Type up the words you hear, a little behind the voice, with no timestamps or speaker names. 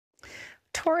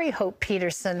Tori Hope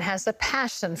Petersen has a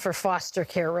passion for foster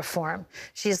care reform.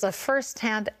 She's a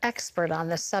first-hand expert on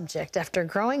the subject after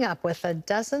growing up with a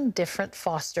dozen different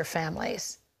foster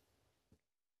families.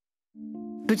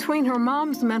 Between her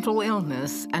mom's mental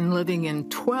illness and living in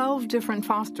 12 different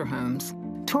foster homes,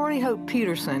 Tori Hope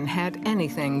Petersen had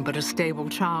anything but a stable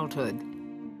childhood.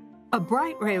 A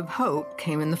bright ray of hope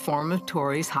came in the form of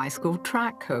Tori's high school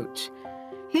track coach.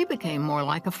 He became more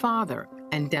like a father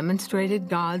and demonstrated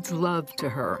God's love to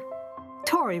her.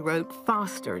 Tori wrote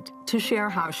Fostered to share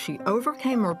how she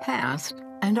overcame her past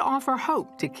and to offer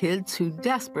hope to kids who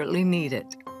desperately need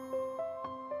it.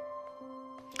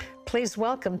 Please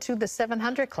welcome to the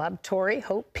 700 Club, Tori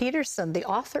Hope Petersen, the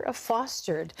author of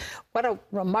Fostered. What a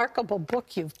remarkable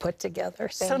book you've put together.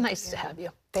 So nice to have you.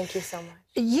 Thank you so much.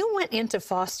 You went into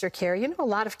foster care. You know, a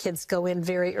lot of kids go in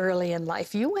very early in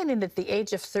life. You went in at the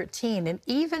age of 13, and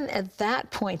even at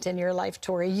that point in your life,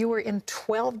 Tori, you were in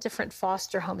 12 different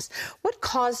foster homes. What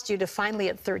caused you to finally,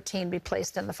 at 13, be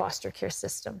placed in the foster care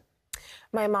system?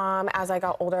 My mom, as I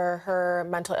got older, her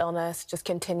mental illness just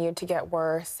continued to get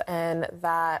worse, and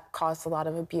that caused a lot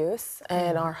of abuse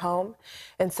in our home.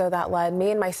 And so that led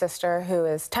me and my sister, who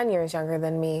is 10 years younger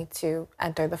than me, to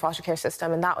enter the foster care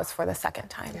system, and that was for the second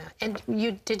time. Yeah.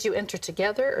 And did you enter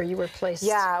together, or you were placed?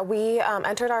 Yeah, we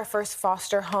entered our first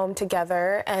foster home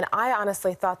together, and I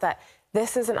honestly thought that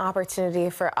this is an opportunity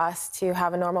for us to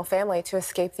have a normal family, to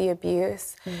escape the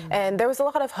abuse. And there was a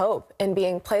lot of hope in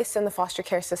being placed in the foster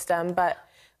care system, but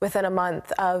within a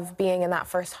month of being in that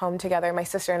first home together, my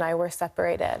sister and I were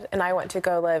separated, and I went to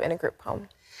go live in a group home.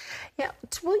 Yeah,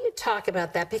 will you talk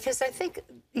about that? Because I think,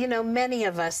 you know, many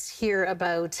of us hear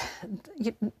about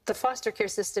the foster care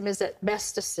system is at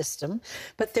best a system,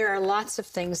 but there are lots of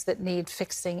things that need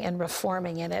fixing and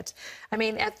reforming in it. I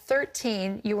mean, at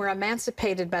 13, you were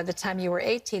emancipated by the time you were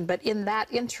 18, but in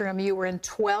that interim, you were in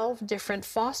 12 different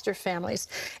foster families,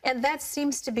 and that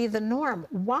seems to be the norm.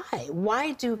 Why?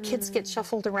 Why do kids get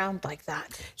shuffled around like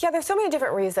that? Yeah, there's so many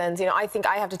different reasons. You know, I think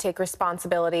I have to take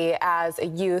responsibility as a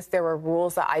youth. There were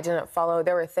rules that I didn't follow.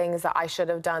 There were things that I should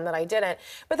have done that I didn't.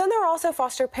 But then there were also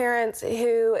foster parents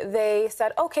who they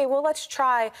said, okay, well, let's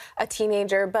try a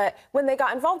teenager. But when they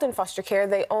got involved in foster care,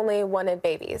 they only wanted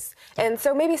babies. And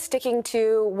so maybe sticking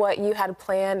to what you had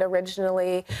planned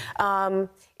originally.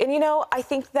 And, you know, I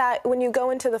think that when you go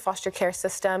into the foster care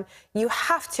system, you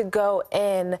have to go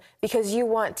in because you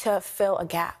want to fill a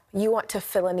gap. You want to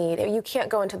fill a need. You can't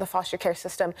go into the foster care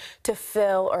system to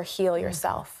fill or heal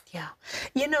yourself. Yeah.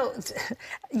 You know,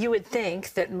 you would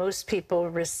think that most people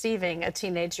receiving a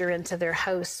teenager into their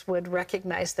house would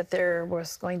recognize that there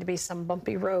was going to be some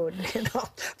bumpy road. You know,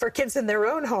 for kids in their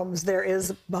own homes, there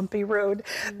is bumpy road.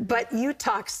 But you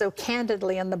talk so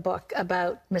candidly in the book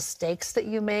about mistakes that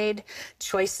you made,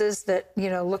 choices that, you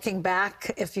know, looking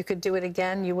back, if you could do it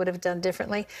again, you would have done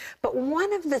differently. But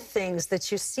one of the things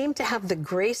that you seem to have the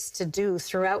grace to do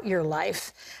throughout your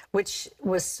life, which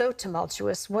was so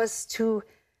tumultuous, was to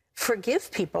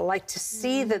forgive people, like to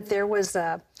see that there was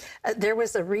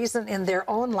a reason in their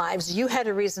own lives. You had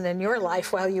a reason in your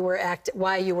life while you were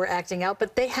acting out,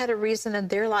 but they had a reason in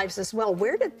their lives as well.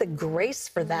 Where did the grace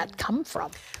for that come from?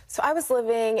 So I was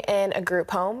living in a group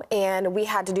home, and we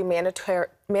had to do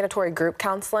mandatory group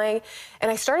counseling, and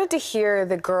I started to hear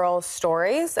the girls'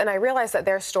 stories, and I realized that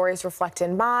their stories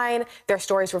reflected mine, their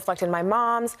stories reflected my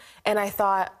mom's, and I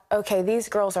thought, okay, these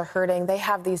girls are hurting. They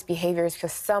have these behaviors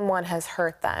because someone has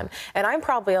hurt them, and I'm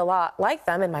probably a lot like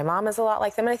them, and my mom is a lot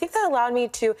like them, and I think that allowed me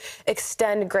to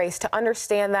extend grace, to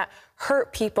understand that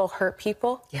hurt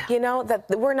people. Yeah. You know, that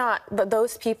we're not, but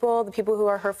those people, the people who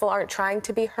are hurtful, aren't trying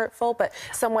to be hurtful, but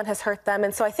someone has hurt them.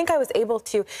 And so I think I was able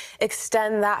to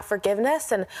extend that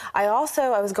forgiveness. And I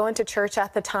was going to church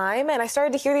at the time, and I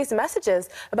started to hear these messages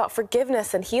about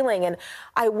forgiveness and healing. And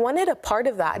I wanted a part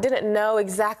of that. I didn't know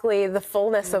exactly the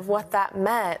fullness of what that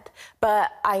meant, but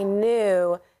I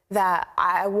knew that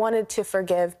I wanted to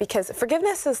forgive, because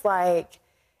forgiveness is like,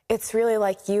 it's really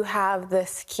like you have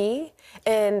this key,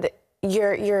 and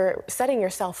you're setting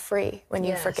yourself free when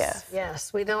you forgive.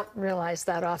 Yes, we don't realize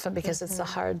that often because it's a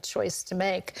hard choice to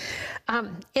make.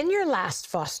 In your last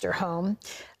foster home,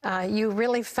 you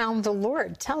really found the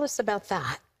Lord. Tell us about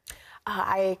that.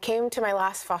 I came to my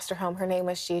last foster home. Her name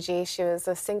was Gigi. She was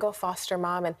a single foster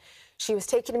mom, and she was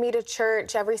taking me to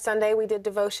church every Sunday. We did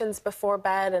devotions before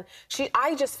bed, and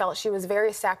I just felt she was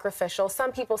very sacrificial.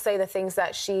 Some people say the things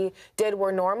that she did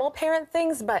were normal parent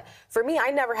things, but for me,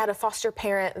 I never had a foster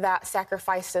parent that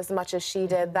sacrificed as much as she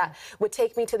did, that would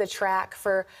take me to the track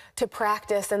to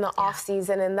practice in the off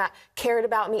season, and that cared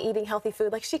about me eating healthy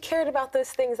food. Like, she cared about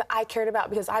those things that I cared about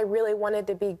because I really wanted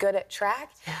to be good at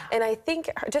track. And I think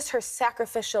just her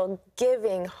sacrificial,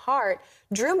 giving heart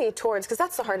drew me towards, because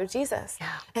that's the heart of Jesus.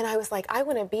 And I was like, I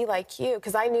want to be like you,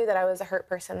 because I knew that I was a hurt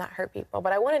person that hurt people,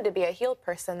 but I wanted to be a healed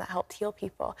person that helped heal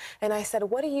people. And I said,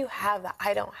 what do you have that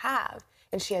I don't have?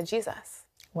 And she had Jesus.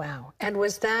 Wow. And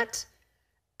was that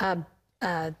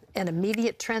an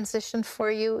immediate transition for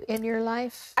you in your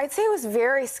life? I'd say I was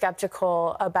very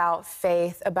skeptical about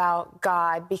faith, about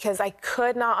God, because I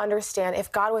could not understand,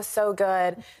 if God was so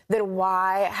good, then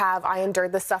why have I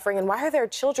endured the suffering? And why are there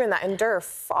children that endure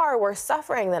far worse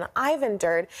suffering than I've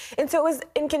endured? And so it was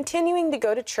in continuing to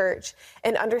go to church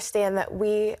and understand that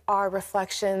we are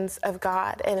reflections of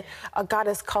God, and God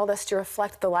has called us to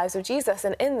reflect the lives of Jesus.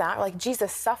 And in that, like,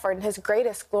 Jesus suffered, and his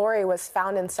greatest glory was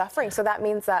found in suffering. So that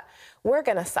means that we're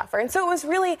going to suffer. And so it was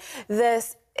really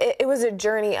it was a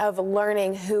journey of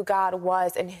learning who God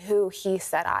was and who he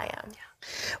said I am.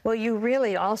 Well, you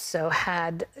really also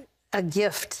had a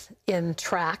gift in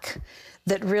track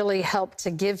that really helped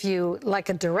to give you like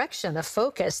a direction, a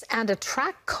focus, and a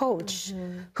track coach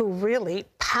who really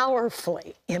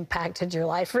powerfully impacted your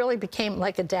life, really became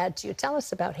like a dad to you. Tell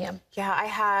us about him. Yeah, I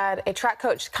had a track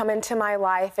coach come into my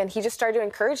life, and he just started to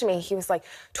encourage me. He was like,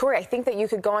 Tori, I think that you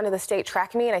could go onto the state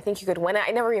track meet, and I think you could win it.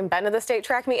 I never even been to the state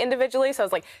track meet individually, so I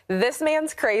was like, this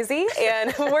man's crazy,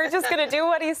 and we're just going to do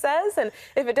what he says, and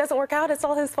if it doesn't work out, it's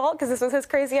all his fault, because this was his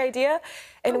crazy idea.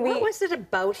 And what was it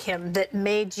about him that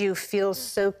made you feel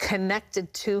so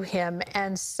connected to him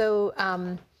and so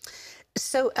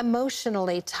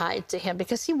emotionally tied to him?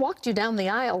 Because he walked you down the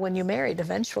aisle when you married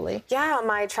eventually. Yeah,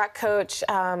 my track coach,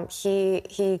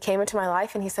 he came into my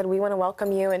life and he said, we want to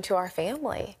welcome you into our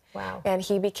family. Wow. And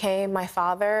he became my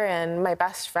father and my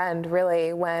best friend,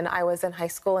 really, when I was in high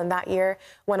school. And that year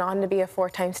went on to be a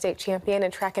 4-time state champion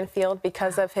in track and field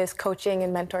because of his coaching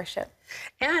and mentorship.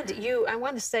 And I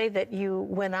want to say that you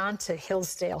went on to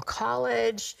Hillsdale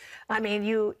College. I mean,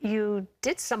 you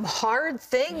did some hard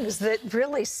things that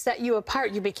really set you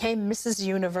apart. You became Mrs.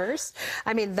 Universe.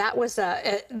 I mean, that was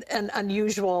an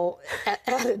unusual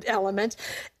added element.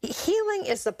 Healing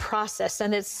is a process,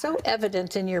 and it's so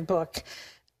evident in your book.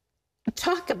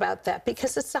 Talk about that,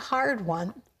 because it's a hard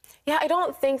one. Yeah, I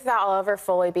don't think that I'll ever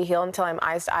fully be healed until I'm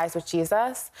eyes to eyes with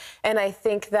Jesus. And I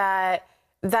think that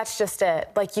that's just it.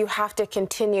 Like, you have to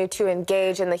continue to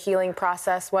engage in the healing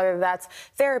process, whether that's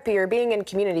therapy or being in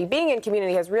community. Being in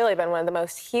community has really been one of the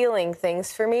most healing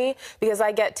things for me, because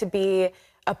I get to be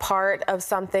a part of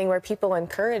something where people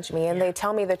encourage me and they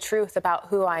tell me the truth about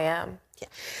who I am. Yeah.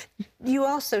 You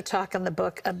also talk in the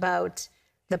book about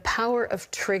the power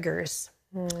of triggers.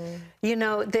 You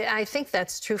know, I think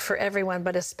that's true for everyone,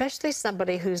 but especially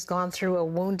somebody who's gone through a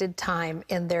wounded time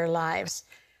in their lives.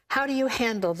 How do you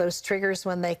handle those triggers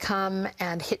when they come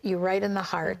and hit you right in the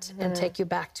heart and take you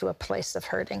back to a place of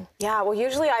hurting? Yeah, well,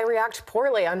 usually I react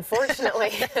poorly,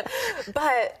 unfortunately.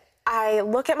 But I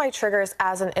look at my triggers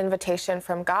as an invitation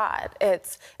from God.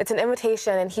 It's an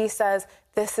invitation, and he says,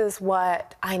 this is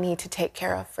what I need to take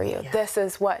care of for you. Yeah. This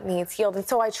is what needs healed. And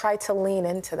so I try to lean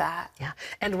into that. Yeah.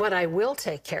 And what I will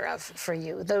take care of for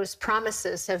you. Those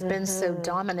promises have been so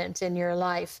dominant in your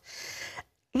life.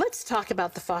 Let's talk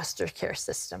about the foster care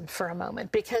system for a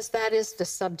moment, because that is the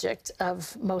subject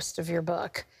of most of your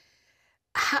book.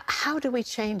 How do we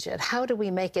change it? How do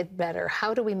we make it better?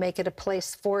 How do we make it a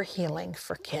place for healing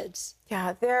for kids?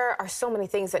 Yeah, there are so many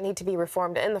things that need to be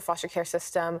reformed in the foster care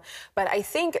system, but I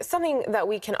think something that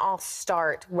we can all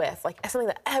start with, like something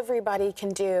that everybody can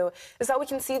do, is that we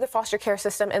can see the foster care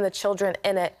system and the children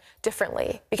in it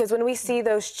differently. Because when we see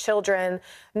those children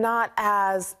not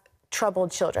as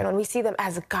troubled children, when we see them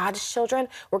as God's children,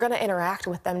 we're going to interact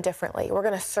with them differently. We're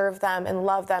going to serve them and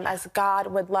love them as God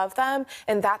would love them,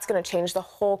 and that's going to change the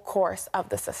whole course of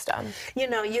the system. You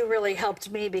know, you really helped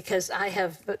me, because I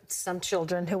have some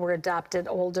children who were adopted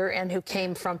older and who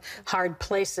came from hard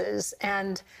places.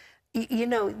 And you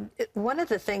know, one of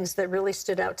the things that really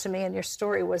stood out to me in your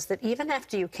story was that even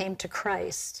after you came to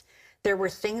Christ, there were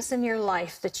things in your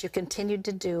life that you continued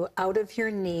to do out of your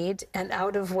need and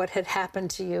out of what had happened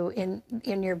to you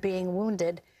in your being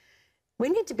wounded. We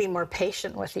need to be more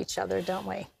patient with each other, don't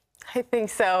we? I think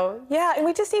so. Yeah, and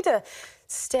we just need to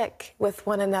stick with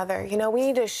one another. You know, we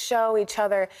need to show each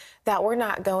other that we're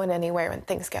not going anywhere when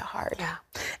things get hard. Yeah.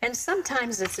 And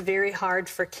sometimes it's very hard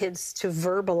for kids to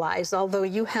verbalize, although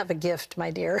you have a gift,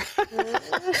 my dear,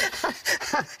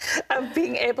 of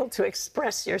being able to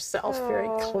express yourself very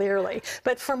clearly.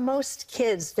 But for most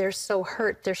kids, they're so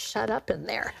hurt, they're shut up in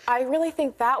there. I really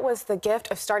think that was the gift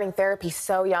of starting therapy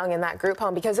so young in that group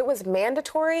home, because it was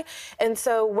mandatory. And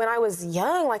so when I was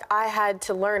young, like, I had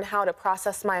to learn how to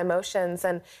process my emotions,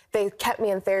 and they kept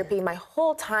me in therapy my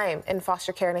whole time in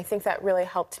foster care. And I think that really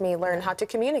helped me learn how to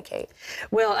communicate.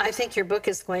 Well, I think your book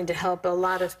is going to help a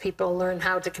lot of people learn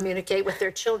how to communicate with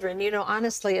their children. You know,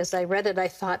 honestly, as I read it, I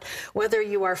thought whether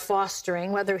you are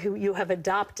fostering, whether you have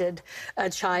adopted a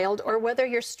child, or whether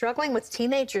you're struggling with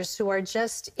teenagers who are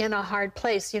just in a hard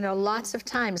place, you know, lots of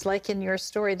times, like in your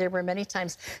story, there were many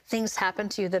times things happened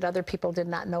to you that other people did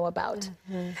not know about.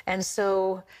 And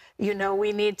so, you know,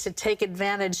 we need to take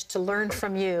advantage to learn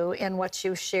from you in what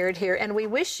you shared here. And we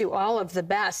wish you all of the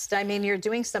best. I mean, you're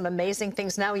doing some amazing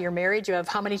things now. You're married. You have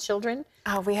how many children?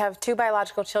 We have 2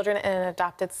 biological children and an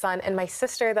adopted son. And my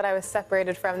sister that I was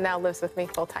separated from now lives with me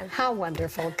full time. How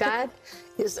wonderful. God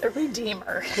is a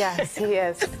redeemer. Yes, he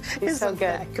is. He's so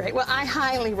good. That great. Well, I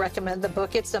highly recommend the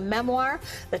book. It's a memoir.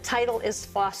 The title is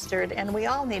Fostered, and we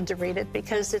all need to read it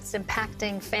because it's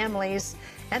impacting families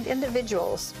and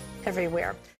individuals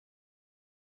everywhere.